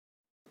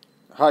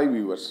Hi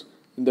viewers.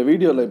 இந்த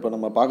வீடியோவில் இப்போ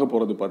நம்ம பார்க்க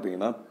போகிறது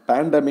பார்த்தீங்கன்னா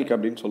பேண்டமிக்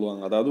அப்படின்னு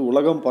சொல்லுவாங்க. அதாவது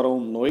உலகம்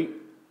பரவும் நோய்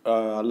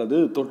அல்லது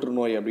தொற்று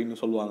நோய் அப்படின்னு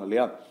சொல்லுவாங்க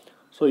இல்லையா.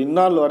 ஸோ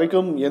இந்நாள்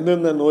வரைக்கும்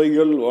எந்தெந்த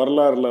நோய்கள்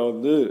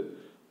வரலாறில்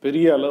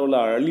பெரிய அளவில்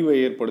அழிவை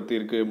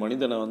ஏற்படுத்தியிருக்கு,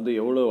 மனிதனை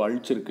எவ்வளோ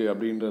அழிச்சிருக்கு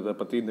அப்படின்றத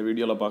பற்றி இந்த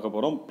வீடியோவில் பார்க்க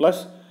போகிறோம்.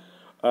 ப்ளஸ்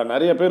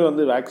நிறைய பேர்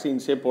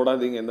வேக்சின்ஸே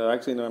போடாதீங்க, இந்த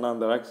வேக்சின் வேணாம்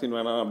அந்த வேக்சின்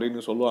வேணாம்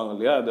அப்படின்னு சொல்லுவாங்க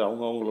இல்லையா. அது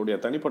அவங்களுடைய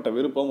தனிப்பட்ட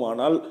விருப்பம்.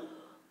 ஆனால்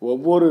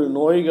ஒவ்வொரு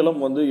நோய்களும்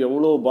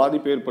எவ்வளோ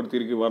பாதிப்பு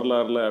ஏற்படுத்தியிருக்கு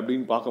வரலாறுல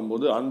அப்படின்னு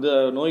பார்க்கும்போது அந்த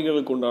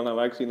நோய்களுக்கு உண்டான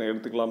வேக்சினை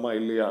எடுத்துக்கலாமா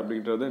இல்லையா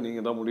அப்படின்றத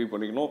நீங்கள் தான் முடிவு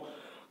பண்ணிக்கணும்.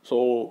 ஸோ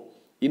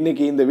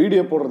இன்றைக்கி இந்த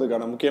வீடியோ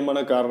போடுறதுக்கான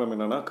முக்கியமான காரணம்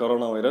என்னென்னா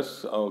கொரோனா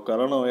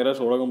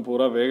வைரஸ் உலகம்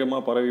பூரா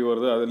வேகமாக பரவி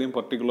வருது. அதுலேயும்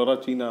பர்டிகுலராக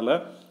சீனாவில்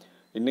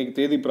இன்றைக்கி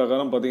தேதி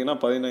பிரகாரம் பார்த்திங்கன்னா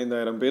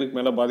 15,000 பேருக்கு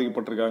மேலே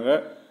பாதிக்கப்பட்டிருக்காங்க.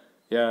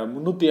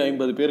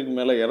 350 பேருக்கு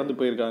மேலே இறந்து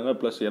போயிருக்காங்க.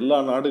 ப்ளஸ் எல்லா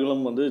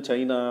நாடுகளும்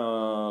சைனா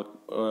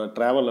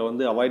ட்ராவலை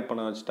அவாய்ட்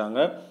பண்ண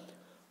வச்சுட்டாங்க.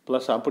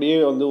 ப்ளஸ் அப்படியே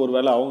ஒரு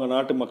வேளை அவங்க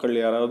நாட்டு மக்கள்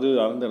யாராவது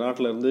அந்த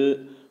நாட்டிலேருந்து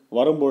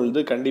வரும்பொழுது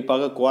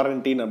கண்டிப்பாக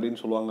குவாரண்டைன்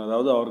அப்படின்னு சொல்லுவாங்க.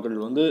 அதாவது அவர்கள்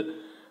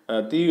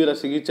தீவிர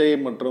சிகிச்சை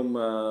மற்றும்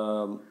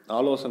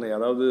ஆலோசனை,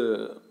 அதாவது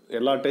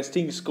எல்லா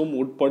டெஸ்டிங்ஸ்க்கும்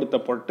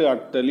உட்படுத்தப்பட்டு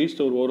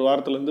அட்லீஸ்ட் ஒரு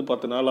வாரத்துலேருந்து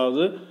 10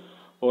 நாளாவது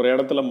ஒரு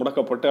இடத்துல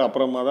முடக்கப்பட்டு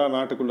அப்புறமா தான்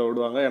நாட்டுக்குள்ளே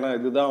விடுவாங்க. ஏன்னா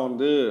இதுதான்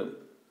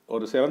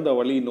ஒரு சிறந்த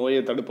வழி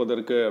நோயை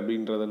தடுப்பதற்கு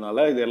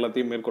அப்படின்றதுனால இது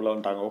எல்லாத்தையும் மேற்கொள்ள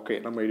வந்துட்டாங்க. ஓகே,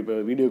 நம்ம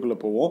இப்போ வீடியோக்குள்ளே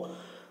போவோம்.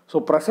 ஸோ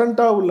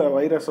ப்ரெசண்ட்டாக உள்ள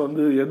வைரஸ்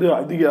எது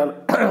அதிக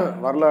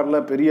வரலாறில்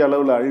பெரிய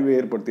அளவில் அழிவை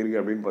ஏற்படுத்தியிருக்கு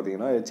அப்படின்னு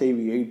பார்த்தீங்கன்னா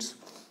HIV AIDS.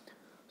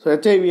 So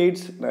HIV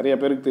AIDS நிறைய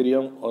பேருக்கு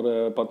தெரியும். ஒரு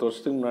 10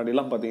 வருஷத்துக்கு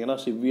முன்னாடிலாம் பார்த்தீங்கன்னா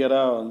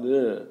சிவியராக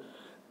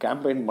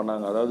கேம்பெயின்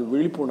பண்ணாங்க. அதாவது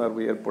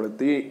விழிப்புணர்வு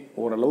ஏற்படுத்தி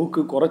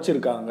ஓரளவுக்கு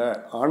குறைச்சிருக்காங்க.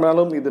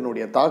 ஆனாலும்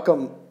இதனுடைய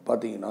தாக்கம்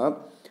பார்த்தீங்கன்னா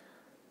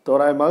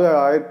தோராயமாக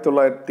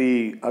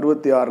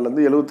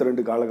 1966லேருந்து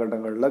 72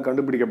 காலகட்டங்களில்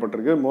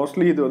கண்டுபிடிக்கப்பட்டிருக்கு.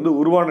 மோஸ்ட்லி இது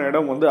உருவான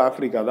இடம்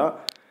ஆஃப்ரிக்கா தான்.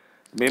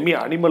 மேபி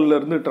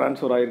அனிமல்லேருந்து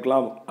ட்ரான்ஸ்ஃபர்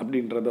ஆகிருக்கலாம்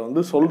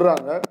அப்படின்றத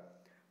சொல்கிறாங்க.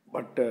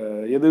 பட்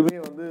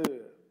எதுவுமே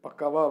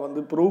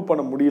பக்காவாக ப்ரூவ்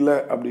பண்ண முடியல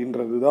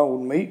அப்படின்றது தான்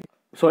உண்மை.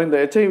 ஸோ இந்த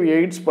ஹெச்ஐவி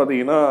எய்ட்ஸ்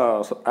பார்த்திங்கன்னா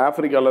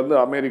ஆஃப்ரிக்காலேருந்து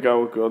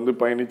அமெரிக்காவுக்கு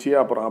பயணிச்சு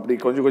அப்புறம் அப்படி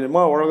கொஞ்சம்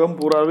கொஞ்சமாக உலகம்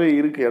பூராவே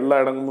இருக்குது. எல்லா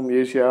இடங்களும்,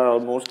 ஏஷியா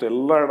ஆல்மோஸ்ட்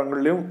எல்லா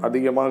இடங்கள்லையும்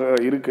அதிகமாக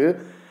இருக்குது.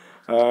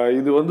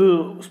 இது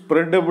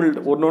ஸ்ப்ரெட்டபிள்,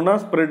 ஒன்று ஒன்றா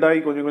ஸ்ப்ரெட் ஆகி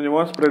கொஞ்சம்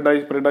கொஞ்சமாக ஸ்ப்ரெட்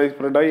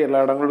ஆகி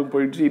எல்லா இடங்களுக்கும்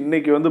போயிடுச்சு.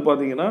 இன்றைக்கி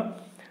பார்த்திங்கன்னா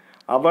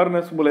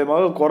அவேர்னஸ்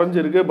மூலயமாக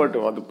குறைஞ்சிருக்கு. பட்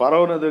அது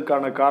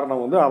பரவுனதுக்கான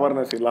காரணம்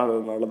அவேர்னஸ்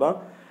இல்லாததுனால தான்.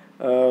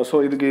 ஸோ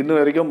இதுக்கு இன்னும்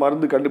வரைக்கும்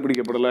மருந்து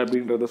கண்டுபிடிக்கப்படலை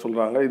அப்படின்றத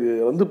சொல்கிறாங்க.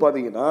 இது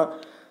பார்த்திங்கன்னா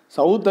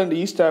சவுத் அண்ட்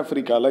ஈஸ்ட்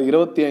ஆஃப்ரிக்காவில்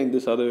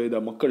 25%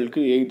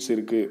 மக்களுக்கு எய்ட்ஸ்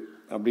இருக்குது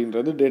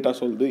அப்படின்றது டேட்டா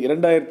சொல்லுது.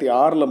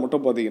 2006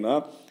 மட்டும் பார்த்திங்கன்னா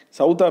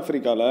சவுத்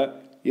ஆஃப்ரிக்காவில்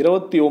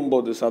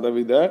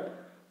 29%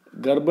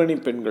 கர்ப்பிணி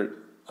பெண்கள்,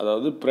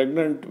 அதாவது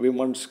ப்ரெக்னென்ட்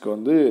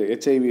விமன்ஸ்க்கு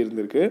ஹெச்ஐவி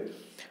இருந்திருக்கு.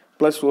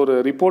 ப்ளஸ் ஒரு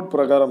ரிப்போர்ட்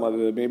பிரகாரம், அது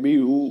மேபி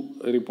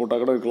ரிப்போர்ட்டாக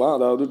கூட இருக்கலாம்,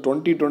 அதாவது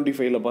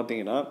 2025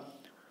 பார்த்தீங்கன்னா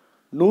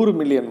 100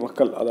 மில்லியன்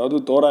மக்கள், அதாவது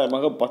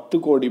தோராயமாக 10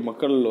 கோடி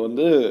மக்கள்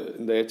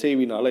இந்த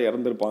ஹெச்ஐவினால்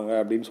இறந்துருப்பாங்க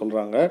அப்படின்னு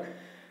சொல்கிறாங்க.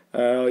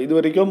 இது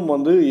வரைக்கும்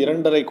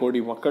 2.5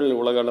 கோடி மக்கள்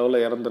உலக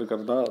அளவில்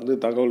இறந்துருக்கிறதா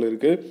தகவல்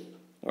இருக்குது.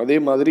 அதே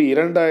மாதிரி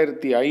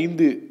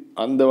 2005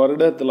 அந்த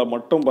வருடத்தில்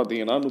மட்டும்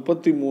பார்த்திங்கன்னா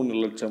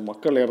 33 லட்சம்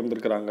மக்கள்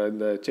இறந்துருக்கிறாங்க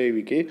இந்த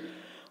ஹெச்ஐவிக்கு.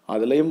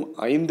 அதுலேயும்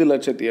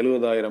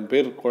 5,70,000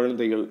 பேர்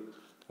குழந்தைகள்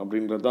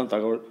அப்படின்றது தான்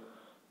தகவல்.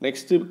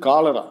 நெக்ஸ்ட்டு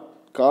காலரா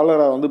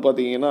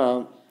பார்த்திங்கன்னா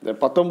இந்த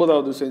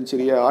 19வது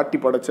செஞ்சுரியை ஆட்டி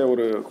படைச்ச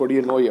ஒரு கொடிய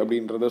நோய்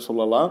அப்படின்றத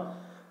சொல்லலாம்.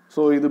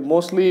 ஸோ இது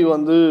மோஸ்ட்லி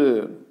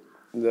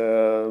இந்த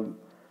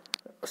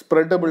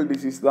ஸ்ப்ரெட்டபிள்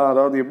டிசீஸ் தான்.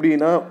 அதாவது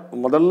எப்படின்னா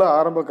முதல்ல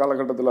ஆரம்ப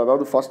காலகட்டத்தில்,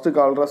 அதாவது ஃபஸ்ட்டு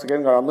காலரா,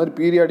 செகண்ட் காலரா, அது மாதிரி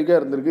பீரியாடிக்காக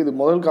இருந்திருக்கு. இது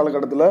முதல்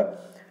காலகட்டத்தில்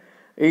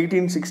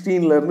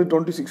 1816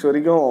 26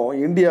 வரைக்கும்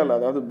இந்தியாவில்,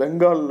 அதாவது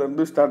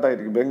பெங்கால்லேருந்து ஸ்டார்ட்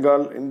ஆகிருக்கு.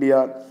 பெங்கால், இந்தியா,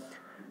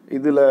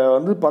 இதில்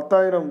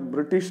 10,000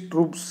 பிரிட்டிஷ்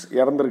ட்ரூப்ஸ்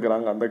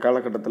இறந்துருக்கிறாங்க அந்த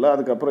காலகட்டத்தில்.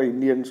 அதுக்கப்புறம்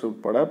இந்தியன்ஸ்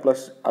உட்பட.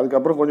 ப்ளஸ்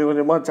அதுக்கப்புறம் கொஞ்சம்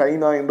கொஞ்சமாக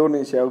சைனா,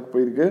 இந்தோனேஷியாவுக்கு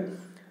போயிருக்கு.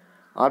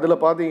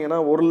 அதில் பார்த்தீங்கன்னா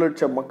 1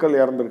 லட்சம்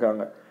மக்கள்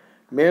இறந்துருக்காங்க.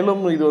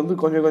 மேலும் இது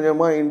கொஞ்சம்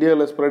கொஞ்சமாக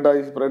இந்தியாவில் ஸ்ப்ரெட்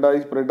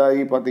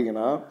ஆகி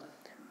பார்த்தீங்கன்னா,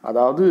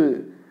 அதாவது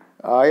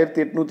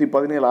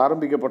 1817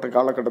 ஆரம்பிக்கப்பட்ட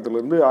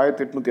காலகட்டத்திலேருந்து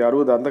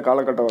 1860 அந்த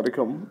காலகட்டம்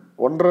வரைக்கும்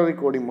 1.5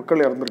 கோடி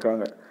மக்கள்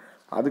இறந்துருக்காங்க.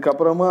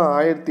 அதுக்கப்புறமா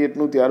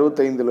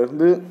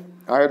 1865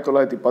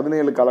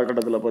 1917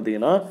 காலகட்டத்தில்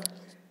பார்த்தீங்கன்னா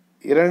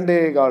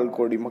 2.25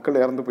 கோடி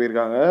மக்கள் இறந்து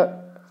போயிருக்காங்க.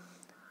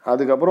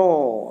 அதுக்கப்புறம்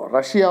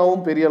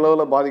ரஷ்யாவும் பெரிய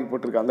அளவில்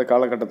பாதிக்கப்பட்டிருக்கு அந்த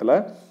காலகட்டத்தில்.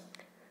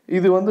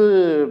 இது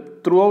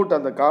த்ரூ அவுட்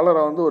அந்த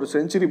காலரா ஒரு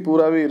செஞ்சுரி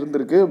பூராவே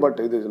இருந்திருக்கு. பட்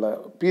இதில்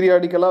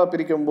பீரியாடிக்கலாக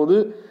பிரிக்கும்போது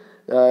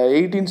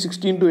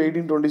 1816 to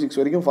 1826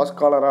 வரைக்கும் ஃபர்ஸ்ட்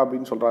காலரா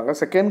அப்படின்னு சொல்கிறாங்க.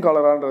 செகண்ட்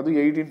காலரான்றது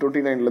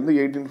 1829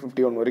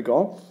 1851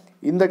 வரைக்கும்.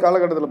 இந்த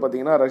காலகட்டத்தில்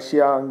பார்த்திங்கன்னா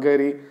ரஷ்யா,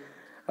 ஹங்கேரி,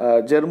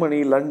 ஜெர்மனி,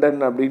 லண்டன்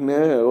அப்படின்னு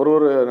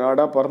ஒரு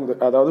நாடாக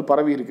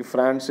பரவி இருக்குது.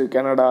 ஃப்ரான்ஸு,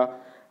 கனடா,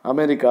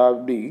 அமெரிக்கா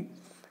அப்படி.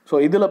 ஸோ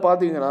இதில்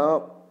பார்த்திங்கன்னா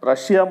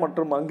ரஷ்யா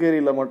மற்றும்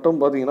ஹங்கேரியில் மட்டும்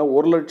பார்த்திங்கன்னா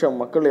 1 லட்சம்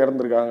மக்கள்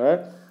இறந்துருக்காங்க.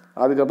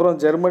 அதுக்கப்புறம்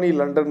ஜெர்மனி,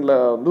 லண்டனில்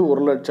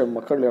 1 லட்சம்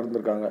மக்கள்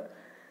இறந்துருக்காங்க.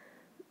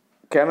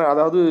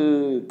 அதாவது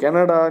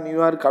கனடா,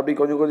 நியூயார்க் அப்படி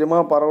கொஞ்சம்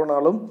கொஞ்சமாக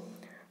பரவினாலும்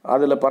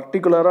அதில்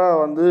பர்டிகுலராக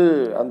வந்து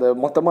அந்த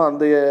மொத்தமாக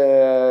அந்த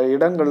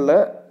இடங்களில்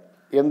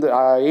எந்த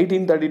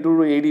 1832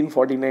 to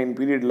 1849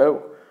 பீரியடில்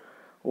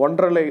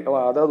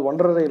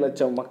 1.5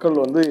 லட்சம் மக்கள்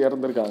வந்து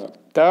இறந்துருக்காங்க.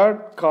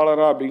 தேர்ட்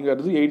காலரா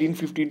அப்படிங்கிறது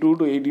 1852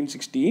 to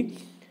 1860.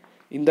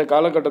 இந்த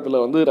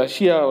காலகட்டத்தில் வந்து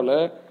ரஷ்யாவில்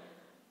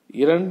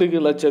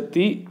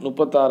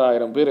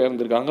 2,36,000 பேர்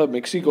இறந்துருக்காங்க.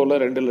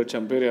 மெக்சிகோவில் 2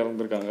 லட்சம் பேர்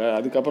இறந்துருக்காங்க.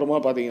 அதுக்கப்புறமா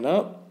பார்த்தீங்கன்னா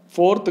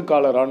ஃபோர்த்து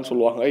காலரான்னு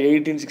சொல்லுவாங்க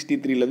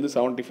 1863லேருந்து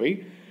 75.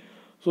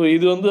 ஸோ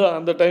இது வந்து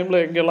அந்த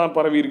டைமில் எங்கெல்லாம்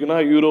பரவி இருக்குன்னா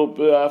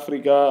யூரோப்பு,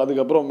 ஆஃப்ரிக்கா,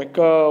 அதுக்கப்புறம்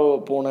மெக்கா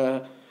போன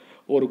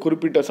ஒரு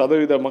குறிப்பிட்ட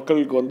சதவீத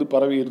மக்களுக்கு வந்து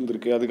பரவி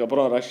இருந்திருக்கு.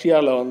 அதுக்கப்புறம்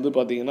ரஷ்யாவில் வந்து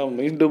பார்த்திங்கன்னா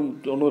மீண்டும்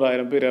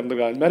 90,000 பேர்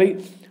இறந்துருக்காங்க. அது மாதிரி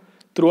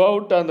த்ரூ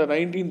அவுட் அந்த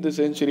 19th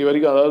சென்ச்சுரி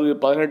வரைக்கும், அதாவது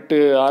 18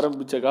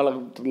 ஆரம்பித்த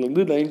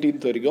காலகட்டத்திலேருந்து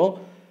 19th வரைக்கும்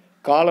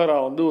காலரா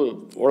வந்து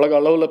உலக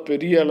அளவில்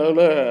பெரிய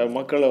அளவில்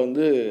மக்களை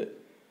வந்து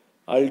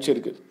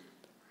அழிச்சிருக்கு.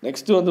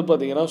 நெக்ஸ்ட்டு வந்து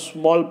பார்த்திங்கன்னா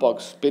ஸ்மால்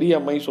பாக்ஸ், பெரிய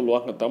அம்மை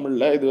சொல்லுவாங்க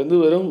தமிழில். இது வந்து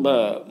வெறும்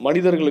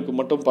மனிதர்களுக்கு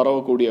மட்டும்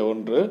பரவக்கூடிய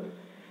ஒன்று.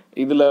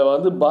 இதில்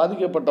வந்து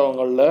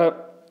பாதிக்கப்பட்டவங்களில்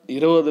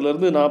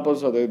 20லேருந்து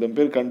 40%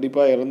 பேர்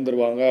கண்டிப்பாக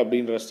இறந்துருவாங்க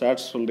அப்படின்ற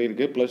ஸ்டாட்ஸ்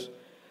சொல்லியிருக்கு. ப்ளஸ்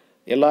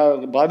எல்லா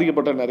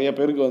பாதிக்கப்பட்ட நிறைய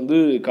பேருக்கு வந்து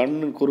கண்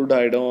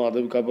குருடாயிடும்,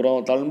 அதுக்கப்புறம்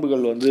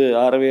தழும்புகள் வந்து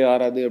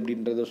ஆறாது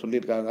அப்படின்றத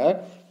சொல்லியிருக்காங்க.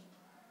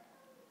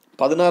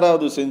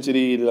 16வது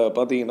செஞ்சுரியில்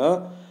பார்த்தீங்கன்னா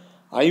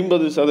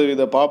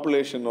 50%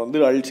 பாப்புலேஷன் வந்து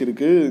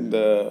அழிச்சிருக்கு இந்த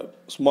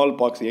ஸ்மால்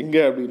பாக்ஸ்.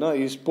 எங்கே அப்படின்னா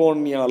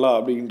இஸ்போனியாலா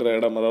அப்படின்ற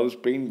இடம், அதாவது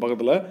ஸ்பெயின்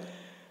பக்கத்தில்.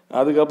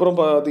 அதுக்கப்புறம்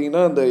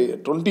பார்த்தீங்கன்னா இந்த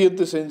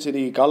 20th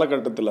செஞ்சுரி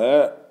காலகட்டத்தில்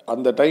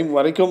அந்த டைம்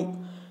வரைக்கும்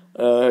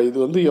இது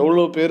வந்து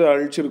எவ்வளோ பேர்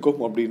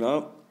அழிச்சிருக்கும் அப்படின்னா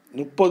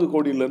 30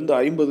 கோடியிலேருந்து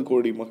 50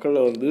 கோடி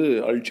மக்களை வந்து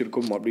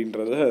அழிச்சிருக்கும்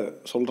அப்படின்றத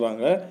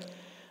சொல்கிறாங்க.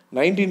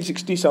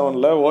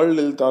 1967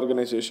 வேர்ல்டு ஹெல்த்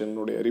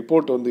ஆர்கனைசேஷனுடைய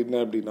ரிப்போர்ட் வந்து என்ன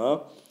அப்படின்னா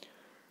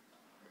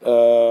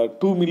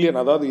 2 மில்லியன்,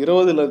 அதாவது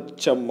 20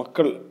 லட்சம்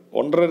மக்கள்,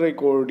 1.5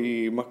 கோடி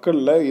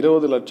மக்களில்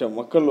 20 லட்சம்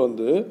மக்கள்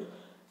வந்து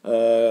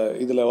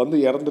இதில் வந்து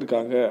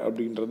இறந்துருக்காங்க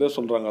அப்படின்றத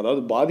சொல்கிறாங்க.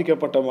 அதாவது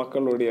பாதிக்கப்பட்ட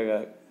மக்களுடைய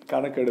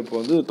கணக்கெடுப்பு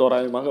வந்து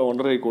தோராயமாக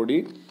 1.5 கோடி,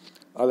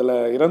 அதில்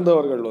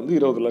இறந்தவர்கள் வந்து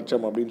 20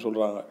 லட்சம் அப்படின்னு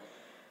சொல்கிறாங்க.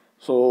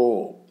 ஸோ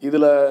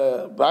இதில்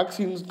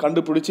வேக்சின்ஸ்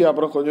கண்டுபிடிச்சி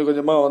அப்புறம் கொஞ்சம்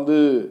கொஞ்சமாக வந்து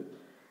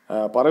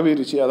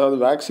பரவிருச்சு. அதாவது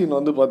வேக்சின்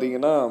வந்து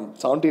பார்த்திங்கன்னா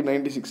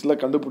 1796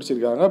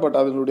 கண்டுபிடிச்சிருக்காங்க. பட்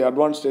அதனுடைய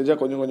அட்வான்ஸ் ஸ்டேஜாக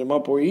கொஞ்சம்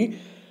கொஞ்சமாக போய்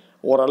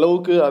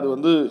ஓரளவுக்கு அது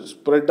வந்து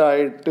ஸ்ப்ரெட்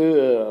ஆகிட்டு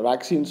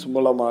வேக்சின்ஸ்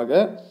மூலமாக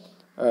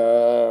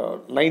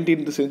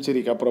 19th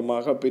செஞ்சுரிக்கு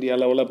அப்புறமாக பெரிய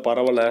அளவில்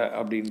பரவலை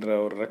அப்படின்ற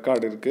ஒரு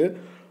ரெக்கார்டு இருக்குது.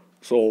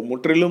 ஸோ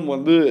முற்றிலும்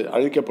வந்து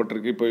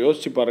அழிக்கப்பட்டிருக்கு. இப்போ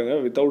யோசிச்சு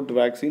பாருங்கள், without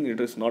vaccine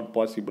it is not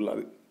possible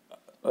அது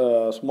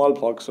ஸ்மால்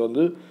பாக்ஸ்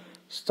வந்து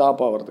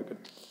ஸ்டாப் ஆகிறதுக்கு.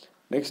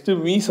 நெக்ஸ்ட்டு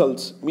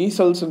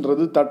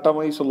மீசல்ஸ்ன்றது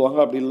தட்டம்மை சொல்லுவாங்க,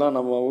 அப்படின்னா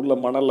நம்ம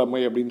ஊரில் மணல்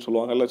அம்மை அப்படின்னு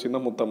சொல்லுவாங்க, இல்லை சின்ன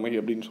முத்தம்மை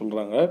அப்படின்னு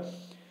சொல்கிறாங்க.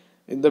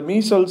 இந்த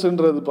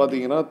மீசல்ஸ்ன்றது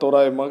பார்த்திங்கன்னா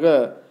தோராயமாக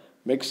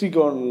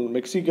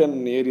மெக்சிகன்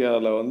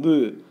ஏரியாவில் வந்து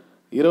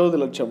 20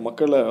 லட்சம்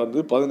மக்களை வந்து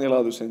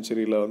 17வது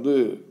செஞ்சுரியில் வந்து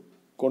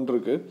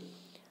கொண்டிருக்கு.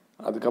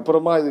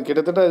 அதுக்கப்புறமா இது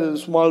கிட்டத்தட்ட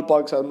ஸ்மால்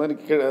பாக்ஸ் அது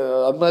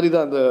மாதிரி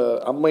தான் அந்த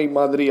அம்மை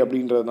மாதிரி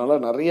அப்படின்றதுனால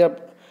நிறைய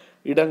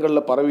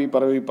இடங்களில்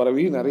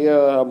பரவி நிறைய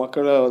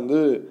மக்களை வந்து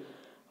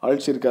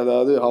அழிச்சிருக்கு.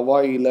 அதாவது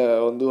ஹவாயில்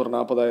வந்து ஒரு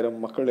 40,000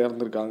 மக்கள்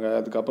இறந்துருக்காங்க.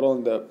 அதுக்கப்புறம்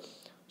இந்த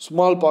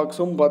ஸ்மால்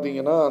பாக்ஸும்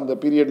பார்த்திங்கன்னா அந்த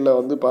பீரியடில்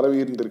வந்து பரவி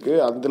இருந்திருக்கு.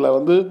 அதில்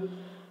வந்து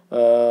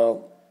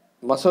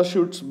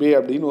மசாசூட்ஸ் பே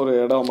அப்படின்னு ஒரு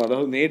இடம்,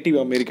 அதாவது நேட்டிவ்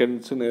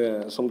அமெரிக்கன்ஸ்னு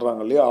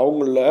சொல்கிறாங்க இல்லையா,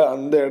 அவங்கள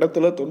அந்த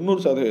இடத்துல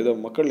 90%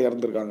 மக்கள்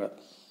இறந்துருக்காங்க.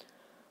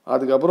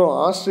 அதுக்கப்புறம்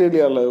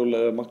ஆஸ்திரேலியாவில் உள்ள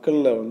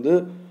மக்களில் வந்து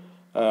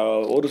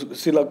ஒரு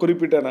சில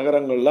குறிப்பிட்ட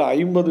நகரங்களில்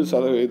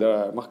 50%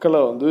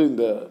 மக்களை வந்து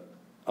இந்த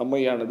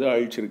அம்மையானது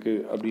அழிச்சிருக்கு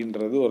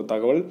அப்படின்றது ஒரு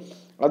தகவல்.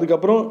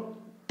 அதுக்கப்புறம்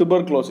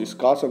டியூபர்குலோசிஸ்,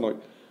 காசநோய்.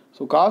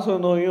 ஸோ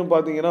காசநோயும்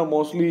பார்த்திங்கன்னா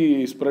மோஸ்ட்லி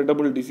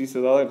ஸ்ப்ரெட்டபிள் டிசீஸ்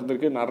ஏதாவது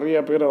இருந்திருக்கு. நிறைய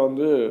பேரை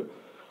வந்து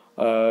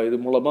இது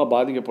மூலமாக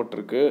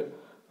பாதிக்கப்பட்டிருக்கு.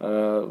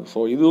 ஸோ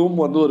இதுவும்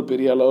வந்து ஒரு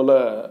பெரிய அளவில்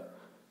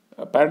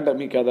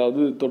பேண்டமிக்,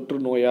 அதாவது தொற்று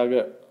நோயாக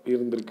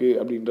இருந்திருக்கு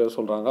அப்படின்றத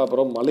சொல்கிறாங்க.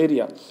 அப்புறம்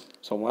மலேரியா.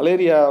 ஸோ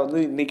மலேரியா வந்து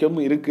இன்றைக்கும்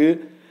இருக்குது.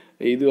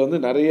 இது வந்து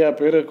நிறையா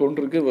பேரை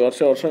கொண்டிருக்கு.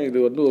 வருஷம் இது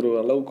வந்து ஒரு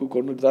அளவுக்கு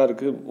கொண்டுட்டு தான்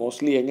இருக்குது.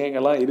 மோஸ்ட்லி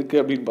எங்கெங்கெல்லாம்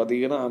இருக்குது அப்படின்னு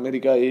பார்த்தீங்கன்னா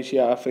அமெரிக்கா,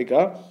 ஏஷியா,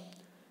 ஆஃப்ரிக்கா.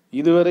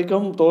 இது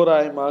வரைக்கும்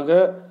தோராயமாக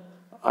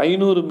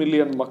 500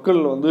 மில்லியன்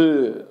மக்கள் வந்து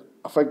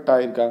அஃபெக்ட்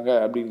ஆகியிருக்காங்க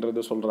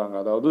அப்படின்றத சொல்கிறாங்க.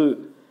 அதாவது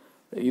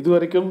இது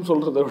வரைக்கும்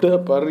சொல்கிறத விட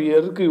பர்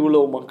இயருக்கு இவ்வளோ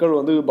மக்கள்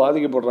வந்து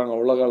பாதிக்கப்படுறாங்க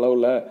உலக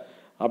அளவில்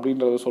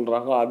அப்படின்றத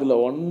சொல்கிறாங்க. அதில்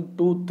 1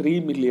 to 3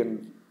 மில்லியன்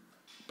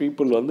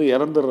பீப்புள் வந்து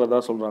இறந்துடுறதா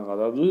சொல்கிறாங்க.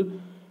 அதாவது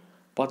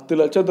 10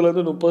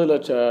 லட்சத்துலேருந்து 30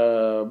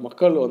 லட்சம்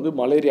மக்கள் வந்து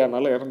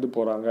மலேரியானால் இறந்து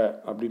போகிறாங்க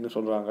அப்படின்னு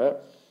சொல்கிறாங்க.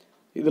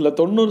 இதில்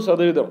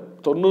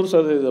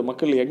 90%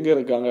 மக்கள் எங்கே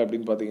இருக்காங்க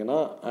அப்படின்னு பார்த்தீங்கன்னா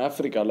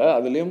ஆஃப்ரிக்காவில்.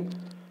 அதுலேயும்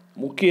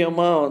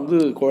முக்கியமாக வந்து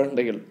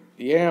குழந்தைகள்.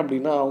 ஏன்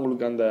அப்படின்னா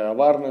அவங்களுக்கு அந்த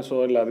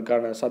அவேர்னஸோ இல்லை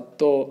அதுக்கான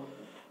சத்தோ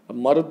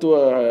மருத்துவ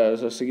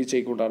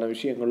சிகிச்சைக்கு உண்டான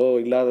விஷயங்களோ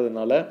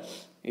இல்லாததுனால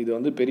இது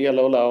வந்து பெரிய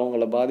அளவில்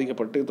அவங்கள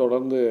பாதிக்கப்பட்டு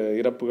தொடர்ந்து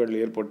இறப்புகள்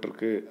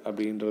ஏற்பட்டிருக்கு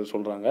அப்படின்றது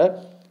சொல்கிறாங்க.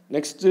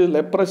 நெக்ஸ்ட்டு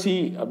லெப்ரசி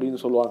அப்படின்னு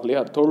சொல்லுவாங்க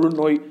இல்லையா,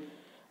 தொழுநோய்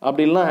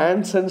அப்படின்லாம்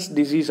ஹான்சன்ஸ்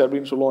டிசீஸ்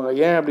அப்படின்னு சொல்லுவாங்க.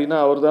 ஏன் அப்படின்னா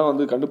அவர் தான்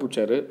வந்து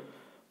கண்டுபிடிச்சார்.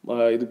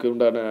 இதுக்கு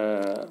உண்டான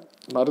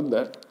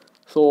மருந்தை.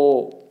 ஸோ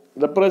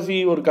லெப்ரசி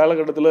ஒரு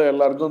காலகட்டத்தில்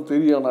எல்லாருக்கும்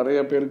தெரியும், நிறைய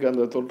பேருக்கு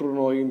அந்த தொற்று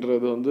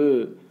நோயின்றது வந்து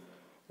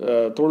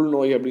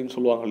தொழுநோய் அப்படின்னு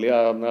சொல்லுவாங்க இல்லையா,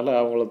 அதனால்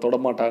அவங்கள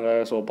தொடமாட்டாங்க,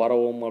 ஸோ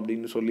பரவும்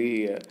அப்படின்னு சொல்லி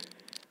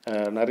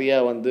நிறையா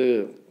வந்து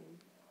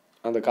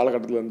அந்த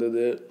காலகட்டத்தில்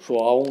இருந்தது. ஸோ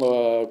அவங்க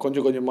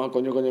கொஞ்சம்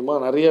கொஞ்சமாக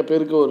நிறைய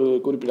பேருக்கு ஒரு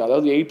குறிப்பிட்ட,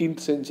 அதாவது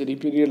 18th century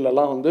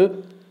பீரியட்லலாம் வந்து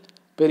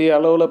பெரிய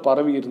அளவில்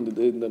பரவி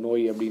இருந்தது இந்த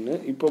நோய் அப்படின்னு.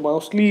 இப்போ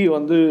மோஸ்ட்லி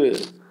வந்து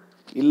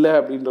இல்லை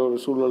அப்படின்ற ஒரு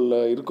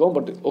சூழலில் இருக்கும்.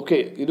 பட் ஓகே,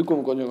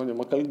 இருக்கும் கொஞ்சம்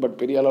மக்களுக்கு, பட்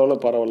பெரிய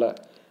அளவில் பரவலை.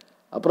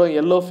 அப்புறம்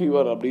எல்லோ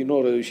ஃபீவர் அப்படின்னு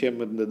ஒரு விஷயம்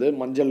இருந்தது,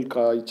 மஞ்சள்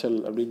காய்ச்சல்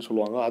அப்படின்னு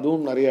சொல்லுவாங்க.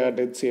 அதுவும் நிறையா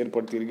டெத்ஸ்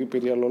ஏற்படுத்தியிருக்கு,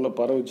 பெரிய அளவில்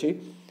பரவுச்சு.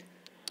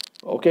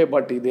 ஓகே,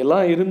 பட்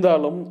இதெல்லாம்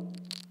இருந்தாலும்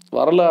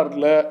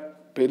வரலாறில்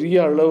பெரிய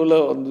அளவில்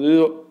வந்து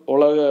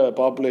உலக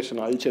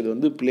பாப்புலேஷன் அழிச்சது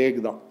வந்து பிளேக்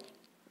தான்.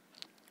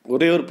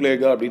 ஒரே ஒரு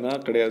பிளேகா அப்படின்னா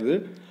கிடையாது.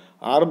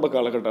 ஆரம்ப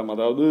காலகட்டம்,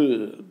 அதாவது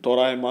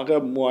தோராயமாக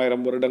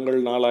 3000 வருடங்கள்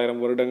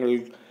 4000 வருடங்கள்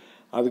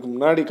அதுக்கு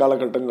முன்னாடி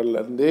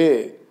காலகட்டங்கள்லேருந்தே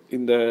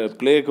இந்த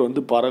பிளேக்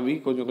வந்து பரவி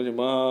கொஞ்சம்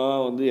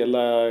கொஞ்சமாக வந்து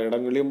எல்லா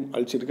இடங்களையும்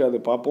அழிச்சிருக்கு. அதை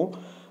பார்ப்போம்.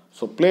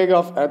 ஸோ பிளேக்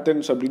ஆஃப்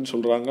ஆத்தென்ஸ் அப்படின்னு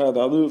சொல்கிறாங்க.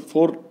 அதாவது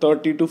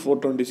 430 to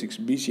 426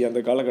 BC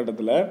அந்த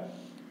காலகட்டத்தில்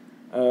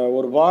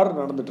ஒரு வார்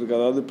நடந்துகிட்ருக்கு,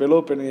 அதாவது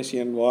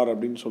பெலோபெனேசியன் வார்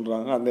அப்படின்னு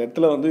சொல்கிறாங்க. அந்த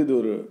இடத்துல வந்து இது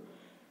ஒரு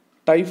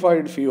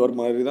டைஃபாய்டு ஃபீவர்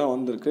மாதிரி தான்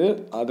வந்திருக்கு.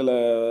 அதில்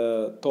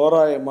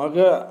தோராயமாக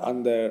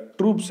அந்த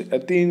ட்ரூப்ஸ்,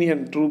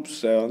 அத்தீனியன்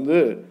ட்ரூப்ஸை வந்து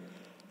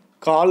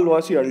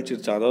கால்வாசி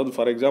அழிச்சிருச்சு. அதாவது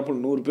ஃபார் எக்ஸாம்பிள்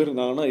 100 பேர்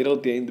இருந்தாங்கன்னா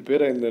 25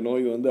 பேரை இந்த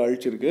நோய் வந்து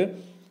அழிச்சிருக்கு.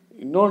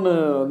 இன்னொன்று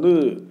வந்து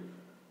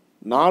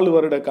 4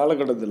 வருட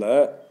காலகட்டத்தில்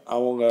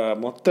அவங்க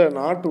மொத்த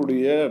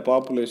நாட்டுடைய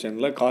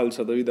பாப்புலேஷனில்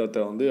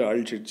 4% வந்து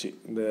அழிச்சிருச்சு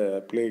இந்த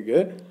பிளேகு.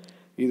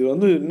 இது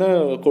வந்து என்ன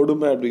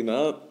கொடுமை அப்படின்னா,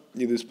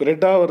 இது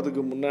ஸ்ப்ரெட்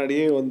ஆகிறதுக்கு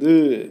முன்னாடியே வந்து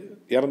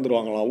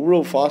இறந்துருவாங்களாம், அவ்வளோ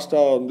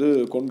ஃபாஸ்ட்டாக வந்து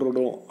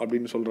கொன்றுடும்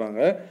அப்படின்னு சொல்கிறாங்க.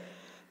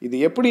 இது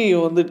எப்படி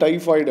வந்து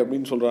டைஃபாய்டு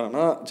அப்படின்னு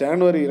சொல்கிறாங்கன்னா,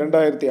 ஜனவரி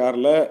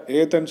 2006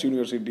 ஏத்தன்ஸ்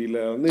யூனிவர்சிட்டியில்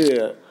வந்து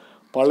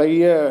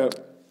பழைய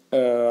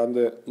அந்த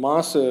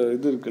மாஸ்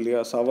இது இருக்கு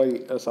இல்லையா,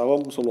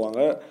 சவம்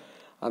சொல்லுவாங்க,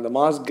 அந்த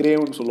மாஸ்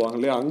கிரேவ்னு சொல்லுவாங்க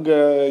இல்லையா, அங்கே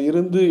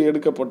இருந்து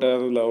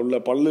எடுக்கப்பட்டதில் உள்ள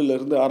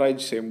பல்லுலேருந்து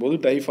ஆராய்ச்சி செய்யும்போது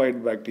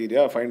டைஃபாய்டு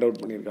பாக்டீரியா ஃபைண்ட்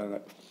அவுட் பண்ணியிருக்காங்க.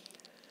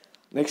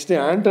 நெக்ஸ்ட்டு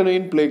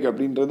ஆண்டனைன் பிளேக்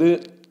அப்படின்றது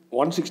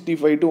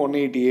 165 to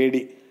 180 AD.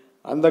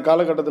 அந்த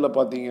காலகட்டத்தில்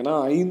பார்த்தீங்கன்னா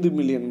 5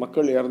 மில்லியன்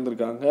மக்கள்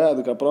இறந்துருக்காங்க.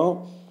 அதுக்கப்புறம்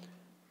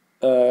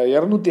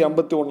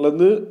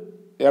 251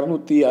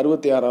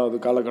 266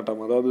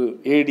 காலகட்டம், அதாவது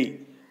AD,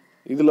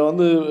 இதில்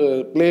வந்து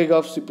பிளேக்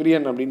ஆஃப்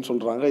சிப்ரியன் அப்படின்னு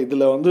சொல்கிறாங்க.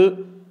 இதில் வந்து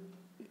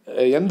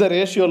எந்த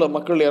ரேஷியோவில்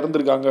மக்கள்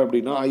இறந்துருக்காங்க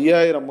அப்படின்னா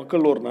 5000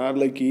 மக்கள் ஒரு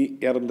நாளைக்கு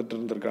இறந்துட்டு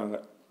இருந்திருக்காங்க,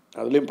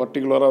 அதுலேயும்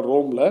பர்டிகுலராக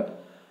ரோமில்.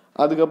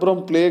 அதுக்கப்புறம்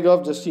பிளேக்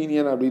ஆஃப்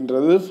ஜஸ்டீனியன்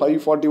அப்படின்றது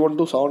 541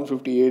 to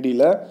 750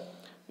 ADயில்.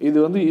 இது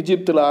வந்து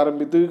ஈஜிப்தில்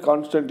ஆரம்பித்து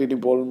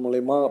கான்ஸ்டன்டினிபோல்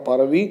மூலயமா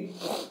பரவி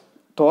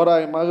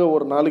தோராயமாக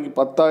ஒரு நாளைக்கு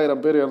 10,000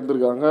 பேர்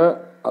இறந்துருக்காங்க.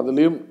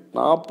 அதுலேயும்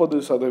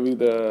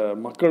 40%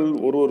 மக்கள்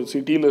ஒரு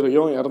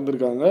சிட்டியிலையும்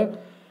இறந்துருக்காங்க.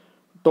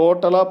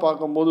 டோட்டலாக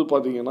பார்க்கும்போது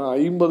பார்த்திங்கன்னா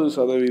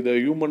 50%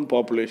 ஹியூமன்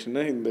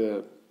பாப்புலேஷனை இந்த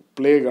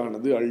பிளேக்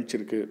ஆனது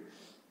அழிச்சிருக்கு.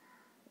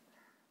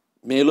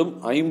 மேலும்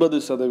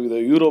 50%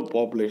 யூரோப்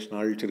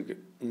பாப்புலேஷன் அழிச்சிருக்கு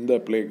இந்த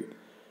பிளேக்.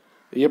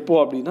 எப்போ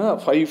அப்படின்னா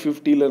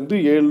 550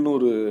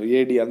 700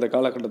 AD அந்த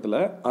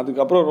காலகட்டத்தில்.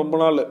 அதுக்கப்புறம் ரொம்ப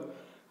நாள்,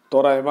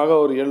 தோராயமாக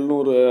ஒரு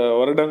 700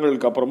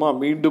 வருடங்களுக்கு அப்புறமா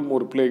மீண்டும்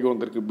ஒரு பிளேக்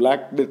வந்திருக்கு,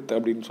 பிளாக் டெத்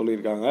அப்படின்னு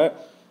சொல்லியிருக்காங்க.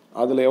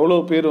 அதில் எவ்வளோ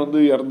பேர் வந்து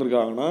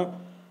இறந்துருக்காங்கன்னா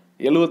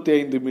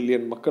 75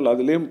 மில்லியன் மக்கள்.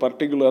 அதுலேயும்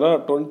பர்டிகுலராக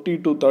 20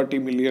 to 30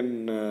 மில்லியன்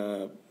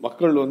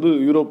மக்கள் வந்து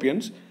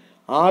யூரோப்பியன்ஸ்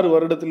 6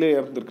 வருடத்திலே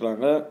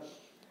இறந்துருக்குறாங்க.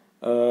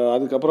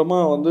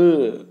 அதுக்கப்புறமா வந்து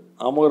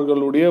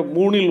அவர்களுடைய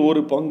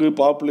 1/3 பங்கு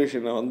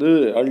பாப்புலேஷனை வந்து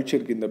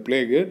அழிச்சிருக்கு இந்த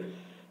பிளேகு.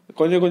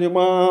 கொஞ்சம்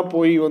கொஞ்சமாக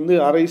போய் வந்து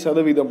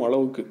 0.5%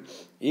 அளவுக்கு.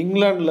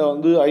 இங்கிலாண்டில்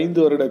வந்து 5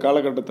 வருட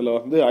காலகட்டத்தில்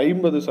வந்து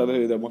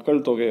 50%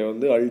 மக்கள் தொகையை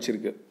வந்து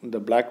அழிச்சிருக்கு இந்த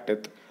பிளாக்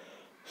டெத்.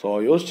 ஸோ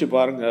யோசிச்சு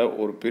பாருங்கள்,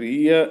 ஒரு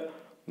பெரிய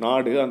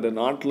நாடு, அந்த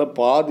நாட்டில்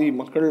பாதி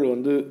மக்கள்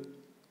வந்து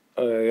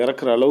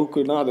இறக்குற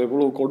அளவுக்குன்னா அது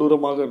எவ்வளோ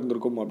கொடூரமாக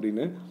இருந்திருக்கும்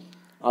அப்படின்னு.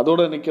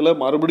 அதோட நிற்கல,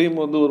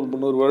 மறுபடியும் வந்து ஒரு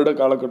 300 வருட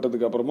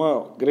காலகட்டத்துக்கு அப்புறமா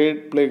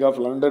கிரேட் பிளேக்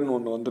ஆஃப் லண்டன்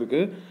ஒன்று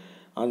வந்திருக்கு.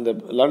 அந்த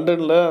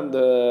லண்டனில் அந்த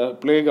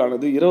பிளேக்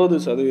ஆனது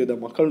 20%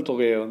 மக்கள்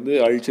தொகையை வந்து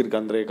அழிச்சிருக்கு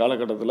அன்றைய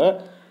காலகட்டத்தில்.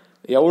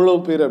 எவ்வளோ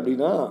பேர்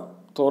அப்படின்னா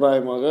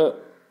தோராயமாக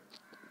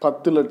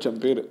 10 லட்சம்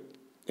பேர்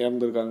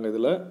இறந்துருக்காங்க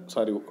இதில்.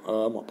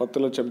 ஆமாம், 10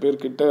 லட்சம்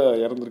பேர்கிட்ட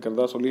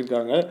இறந்துருக்கிறதா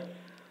சொல்லியிருக்காங்க.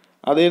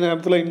 அதே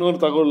நேரத்தில் இன்னொரு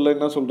தகவலில்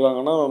என்ன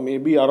சொல்கிறாங்கன்னா,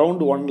 மேபி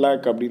அரவுண்ட் 1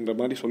 lakh அப்படின்ற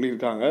மாதிரி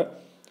சொல்லியிருக்காங்க.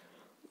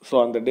 ஸோ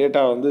அந்த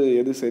டேட்டா வந்து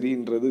எது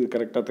சரின்றது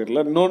கரெக்டாக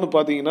தெரியல. இன்னொன்று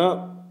பார்த்தீங்கன்னா,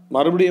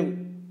 மறுபடியும்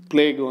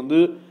பிளேக் வந்து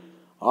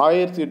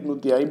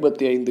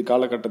 1855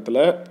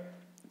 காலகட்டத்தில்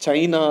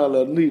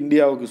சைனாவிலேருந்து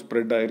இந்தியாவுக்கு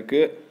ஸ்ப்ரெட்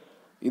ஆகிருக்கு.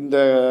 இந்த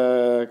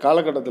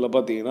காலகட்டத்தில்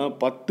பார்த்தீங்கன்னா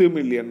 10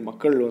 மில்லியன்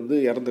மக்கள் வந்து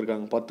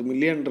இறந்துருக்காங்க. 10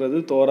 மில்லியன்றது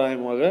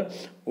தோராயமாக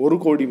 1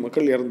 கோடி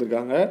மக்கள்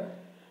இறந்துருக்காங்க.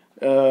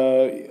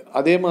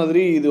 அதே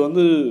மாதிரி இது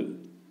வந்து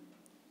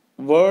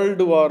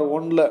World War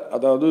I,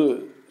 அதாவது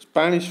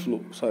ஸ்பானிஷ் ஃப்ளூ,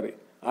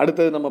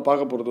 அடுத்தது நம்ம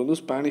பார்க்க போகிறது வந்து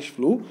ஸ்பானிஷ்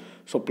ஃப்ளூ.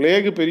 ஸோ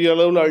பிளேகு பெரிய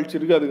அளவில்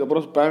அழிச்சிருக்கு.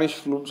 அதுக்கப்புறம் ஸ்பானிஷ்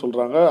ஃப்ளூன்னு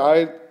சொல்கிறாங்க.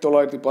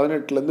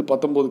 1918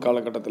 19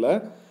 காலகட்டத்தில்,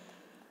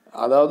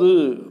 அதாவது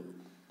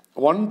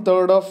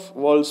 1/3 ஆஃப்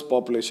வேர்ல்ட்ஸ்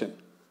பாப்புலேஷன்,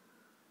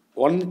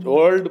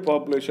 வேர்ல்டு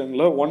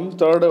பாப்புலேஷனில்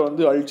 1/3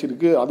 வந்து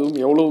அழிச்சிருக்கு.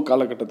 அதுவும் எவ்வளவு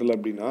காலகட்டத்தில்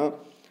அப்படின்னா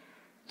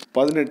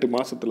 18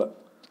 மாதத்தில்.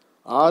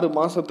 6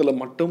 மாதத்தில்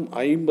மட்டும்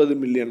 50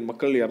 மில்லியன்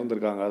மக்கள்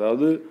இறந்துருக்காங்க.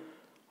 அதாவது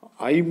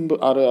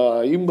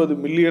 50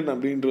 மில்லியன்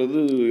அப்படின்றது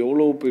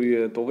எவ்வளோ பெரிய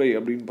தொகை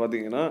அப்படின்னு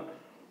பார்த்தீங்கன்னா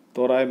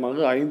தோராயமாக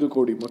 5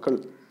 கோடி மக்கள்.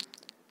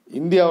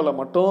 இந்தியாவில்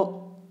மட்டும்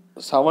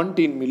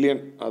 17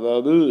 மில்லியன்,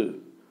 அதாவது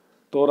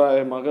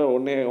தோராயமாக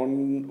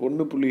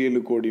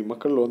 1.7 கோடி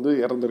மக்கள் வந்து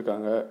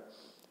இறந்துருக்காங்க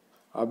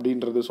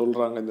அப்படின்றது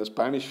சொல்கிறாங்க இந்த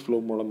ஸ்பானிஷ் ஃப்ளூ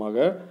மூலமாக.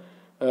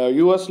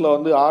 யூஎஸில்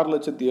வந்து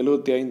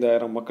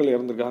 6,75,000 மக்கள்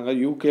இறந்துருக்காங்க.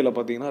 யூகேயில்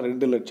பார்த்தீங்கன்னா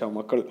 2 லட்சம்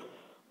மக்கள்.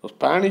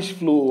 ஸ்பானிஷ்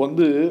ஃப்ளூ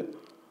வந்து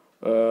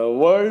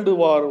வேர்ல்டு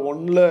வார்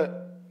 1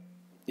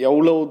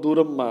 எவ்வளோ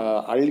தூரம்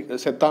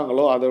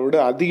செத்தாங்களோ அதை விட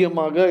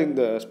அதிகமாக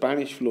இந்த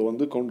ஸ்பானிஷ் ஃப்ளூ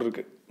வந்து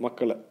கொண்டிருக்கு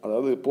மக்களை.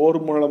 அதாவது போர்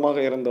மூலமாக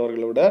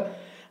இறந்தவர்களை விட.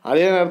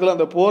 அதே நேரத்தில்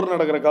அந்த போர்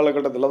நடக்கிற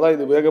காலகட்டத்தில் தான்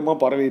இது வேகமாக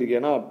பரவி இருக்கு.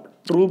 ஏன்னா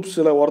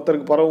ட்ரூப்ஸில்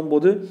ஒருத்தருக்கு பரவும்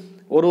போது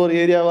ஒரு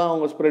ஏரியாவாக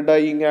அவங்க ஸ்ப்ரெட்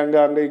ஆகி இங்கே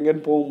அங்கே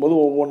இங்கேன்னு போகும்போது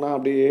ஒவ்வொன்றா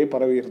அப்படியே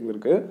பரவி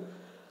இருந்திருக்கு.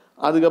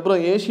 அதுக்கப்புறம்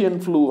ஏஷியன்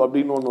ஃப்ளூ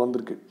அப்படின்னு ஒன்று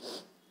வந்திருக்கு.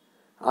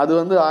 அது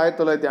வந்து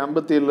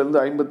 1957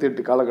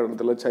 58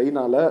 காலகட்டத்தில்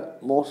சைனாவில்.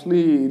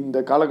 மோஸ்ட்லி இந்த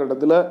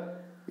காலகட்டத்தில்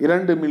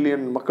 2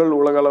 மில்லியன் மக்கள்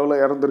உலக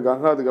அளவில்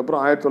இறந்துருக்காங்க.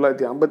 அதுக்கப்புறம்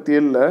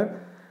 1957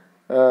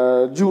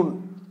 ஜூன்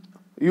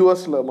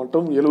யூஎஸில்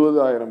மட்டும்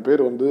 70,000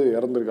 பேர் வந்து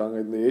இறந்துருக்காங்க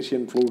இந்த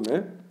ஏஷியன் ஃப்ளூன்னு.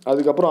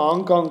 அதுக்கப்புறம்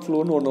ஹாங்காங்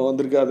ஃப்ளூன்னு ஒன்று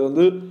வந்திருக்கு. அது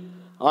வந்து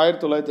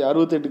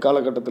 1968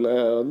 காலகட்டத்தில்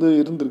வந்து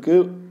இருந்திருக்கு.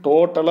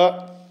 டோட்டலாக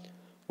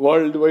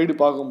வேர்ல்டு வைடு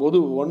பார்க்கும்போது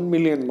 1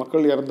 மில்லியன்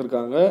மக்கள்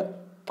இறந்துருக்காங்க.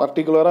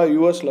 பர்டிகுலராக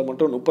யூஎஸில்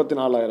மட்டும்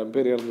 34,000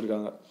 பேர்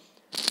இறந்துருக்காங்க.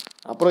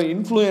 அப்புறம்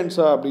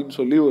இன்ஃப்ளூயன்ஸா அப்படின்னு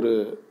சொல்லி ஒரு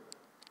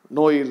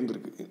நோய்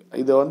இருந்திருக்கு.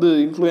 இதை வந்து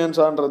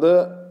இன்ஃப்ளூயன்ஸான்றது,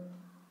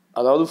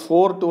 அதாவது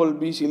 412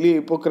 பிசிலேயே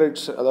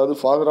ஹிப்போக்ரேட்ஸ், அதாவது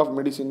ஃபாதர் ஆஃப்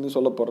மெடிசின்னு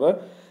சொல்லப்படுற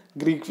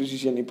கிரீக்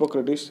ஃபிசிஷியன்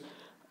ஹிப்போக்ரட்டிஸ்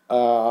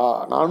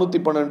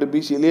 412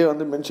 பிசிலேயே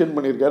வந்து மென்ஷன்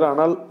பண்ணியிருக்காரு.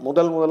 ஆனால்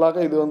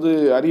முதலாக இது வந்து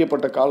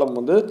அறியப்பட்ட காலம்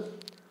வந்து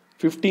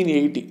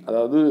 1580,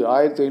 அதாவது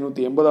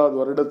 1580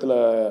 வருடத்தில்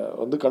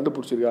வந்து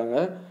கண்டுபிடிச்சிருக்காங்க.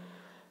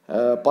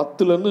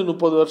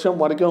 10-30 வருஷம்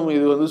வரைக்கும்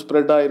இது வந்து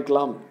ஸ்ப்ரெட்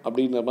ஆகிருக்கலாம்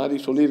அப்படின்ற மாதிரி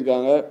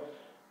சொல்லியிருக்காங்க.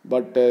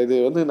 பட் இது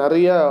வந்து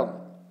நிறையா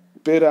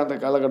பேர் அந்த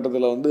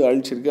காலகட்டத்தில் வந்து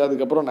அழிச்சிருக்கு.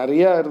 அதுக்கப்புறம்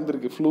நிறையா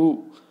இருந்திருக்கு.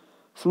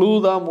 ஃப்ளூ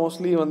தான்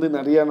மோஸ்ட்லி வந்து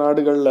நிறையா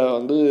நாடுகளில்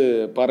வந்து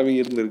பரவி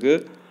இருந்திருக்கு.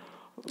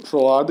 ஸோ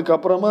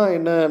அதுக்கப்புறமா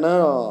என்னன்னா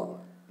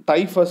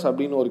டைஃபஸ்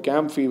அப்படின்னு ஒரு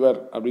கேம்ப் ஃபீவர்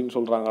அப்படின்னு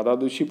சொல்கிறாங்க.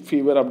 அதாவது ஷிப்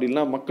ஃபீவர்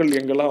அப்படின்னா மக்கள்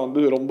எங்கெல்லாம்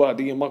வந்து ரொம்ப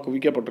அதிகமாக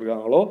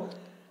குவிக்கப்பட்டிருக்காங்களோ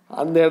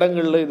அந்த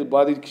இடங்களில் இது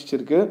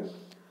பாதிச்சிருக்கு.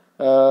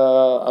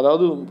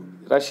 அதாவது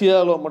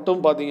ரஷ்யாவில்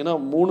மட்டும் பார்த்தீங்கன்னா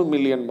 3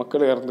 மில்லியன்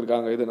மக்கள்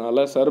இறந்துருக்காங்க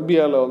இதனால்.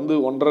 சர்பியாவில் வந்து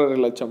 1.5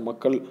 லட்சம்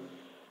மக்கள்,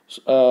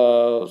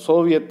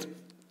 சோவியத்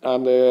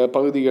அந்த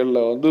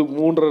பகுதிகளில் வந்து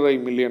 3.5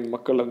 மில்லியன்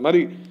மக்கள், அந்த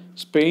மாதிரி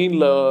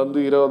ஸ்பெயினில் வந்து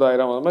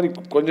 20,000, அது மாதிரி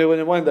கொஞ்சம்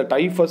கொஞ்சமாக இந்த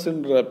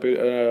டைஃபஸ்ன்ற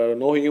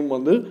நோயும்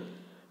வந்து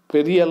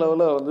பெரிய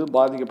அளவில் வந்து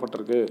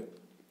பாதிக்கப்பட்டிருக்கு.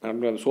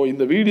 ஸோ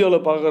இந்த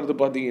வீடியோவில் பார்க்குறது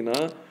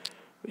பார்த்தீங்கன்னா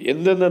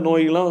எந்தெந்த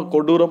நோயெலாம்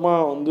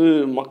கொடூரமாக வந்து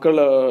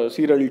மக்களை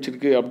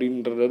சீரழிச்சிருக்கு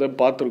அப்படின்றத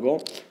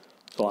பார்த்துருக்கோம்.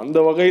 ஸோ அந்த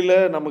வகையில்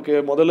நமக்கு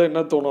முதல்ல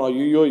என்ன தோணும்,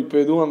 ஐயோ இப்போ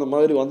எதுவும் அந்த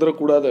மாதிரி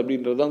வந்துடக்கூடாது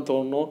அப்படின்றது தான்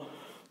தோணும்.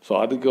 ஸோ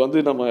அதுக்கு வந்து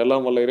நம்ம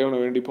எல்லாம் வல்ல இறைவனை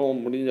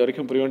வேண்டிப்போம், முடிஞ்ச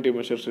வரைக்கும் ப்ரிவென்டிவ்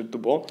மெஷர்ஸ்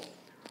எடுத்துப்போம்.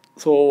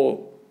 ஸோ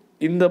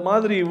இந்த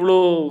மாதிரி இவ்வளோ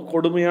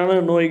கொடுமையான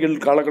நோய்கள்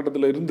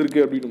காலகட்டத்தில்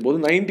இருந்திருக்கு அப்படின்னும் போது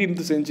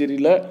 19th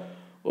செஞ்சுரியில்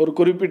ஒரு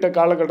குறிப்பிட்ட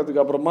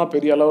காலகட்டத்துக்கு அப்புறமா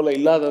பெரிய அளவில்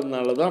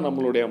இல்லாததுனால தான்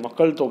நம்மளுடைய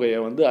மக்கள் தொகையை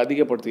வந்து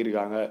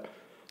அதிகப்படுத்தியிருக்காங்க.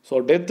 ஸோ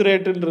டெத்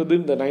ரேட்டுன்றது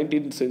இந்த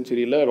 19th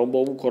செஞ்சுரியில்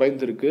ரொம்பவும்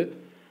குறைந்திருக்கு.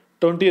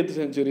 20th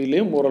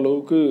செஞ்சுரியிலையும்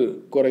ஓரளவுக்கு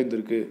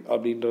குறைந்திருக்கு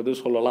அப்படின்றது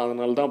சொல்லலாம்.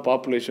 அதனால தான்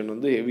பாப்புலேஷன்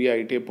வந்து ஹெவி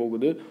ஆகிட்டே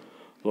போகுது.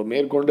 ஸோ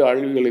மேற்கொண்டு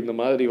அழிவுகள் இந்த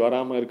மாதிரி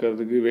வராமல்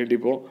இருக்கிறதுக்கு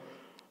வேண்டிப்போம்.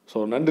 ஸோ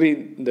நன்றி.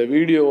 இந்த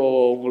வீடியோ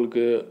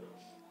உங்களுக்கு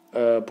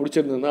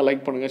பிடிச்சிருந்ததுன்னா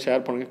லைக் பண்ணுங்கள்,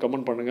 ஷேர் பண்ணுங்கள்,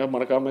 கமெண்ட் பண்ணுங்கள்.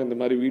 மறக்காமல் இந்த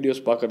மாதிரி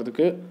வீடியோஸ்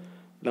பார்க்குறதுக்கு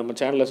நம்ம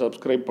சேனலை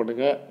சப்ஸ்கிரைப்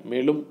பண்ணுங்கள்.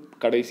 மேலும்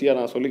கடைசியாக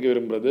நான் சொல்லிக்க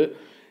விரும்புகிறது,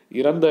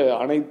 இறந்த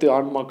அனைத்து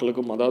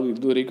ஆன்மாக்களுக்கும், அதாவது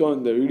இது வரைக்கும்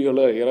இந்த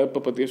வீடியோவில்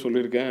இறப்பை பற்றியே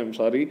சொல்லியிருக்கேன், ஐம்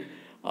சாரி,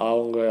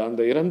 அவங்க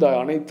அந்த இறந்த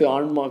அனைத்து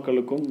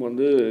ஆன்மாக்களுக்கும்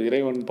வந்து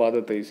இறைவன்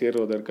பாதத்தை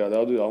சேருவதற்கு,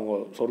 அதாவது அவங்க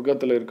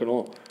சொர்க்கத்தில்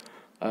இருக்கணும்,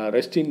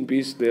 rest in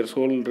peace, there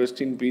soul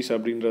rest in peace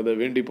அப்படின்றத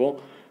வேண்டிப்போம்.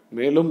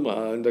 மேலும்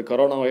இந்த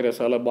கொரோனா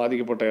வைரஸால்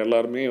பாதிக்கப்பட்ட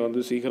எல்லாருமே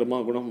வந்து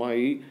சீக்கிரமாக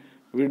குணமாகி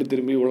வீடு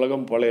திரும்பி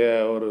உலகம் பழைய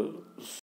ஒரு